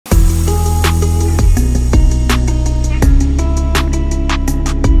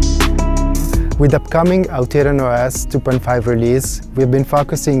With upcoming AuterionOS 2.5 release, we've been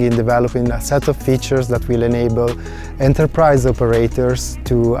focusing in developing a set of features that will enable enterprise operators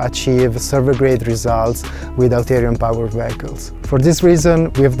to achieve server-grade results with Auterion-powered vehicles. For this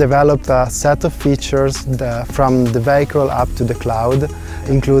reason, we've developed a set of features from the vehicle up to the cloud,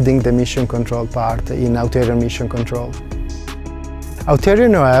 including the mission control part in Auterion Mission Control.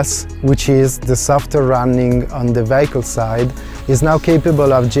 AuterionOS, which is the software running on the vehicle side, is now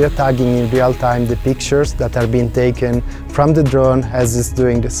capable of geotagging in real time the pictures that are being taken from the drone as it's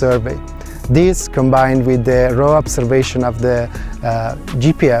doing the survey. This, combined with the raw observation of the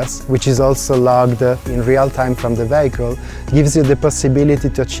GPS, which is also logged in real time from the vehicle, gives you the possibility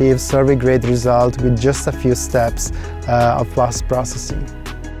to achieve survey-grade results with just a few steps of post-processing.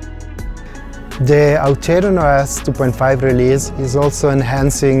 The AuterionOS 2.5 release is also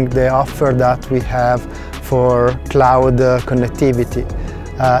enhancing the offer that we have for cloud connectivity.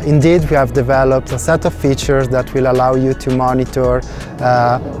 Indeed, we have developed a set of features that will allow you to monitor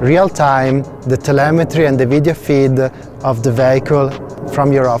real-time the telemetry and the video feed of the vehicle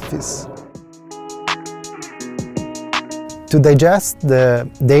from your office. To digest the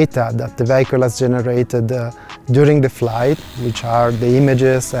data that the vehicle has generated during the flight, which are the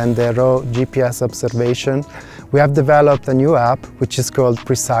images and the raw GPS observation, we have developed a new app which is called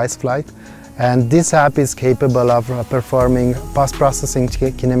Precise Flight. And this app is capable of performing post-processing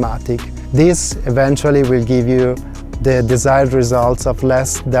kinematic. This eventually will give you the desired results of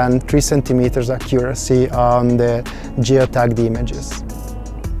less than 3 centimeters accuracy on the geotagged images.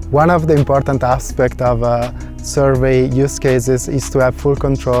 One of the important aspects of survey use cases is to have full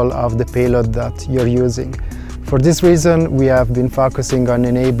control of the payload that you're using. For this reason, we have been focusing on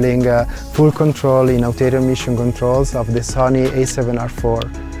enabling full control in Auterion Mission Controls of the Sony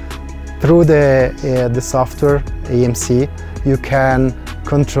A7R4. Through the software AMC, you can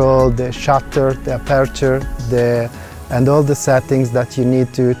control the shutter, the aperture, and all the settings that you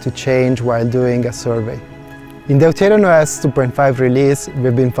need to change while doing a survey. In the AuterionOS 2.5 release,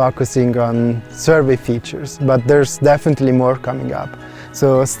 we've been focusing on survey features, but there's definitely more coming up.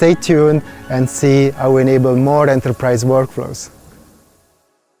 So stay tuned and see how we enable more enterprise workflows.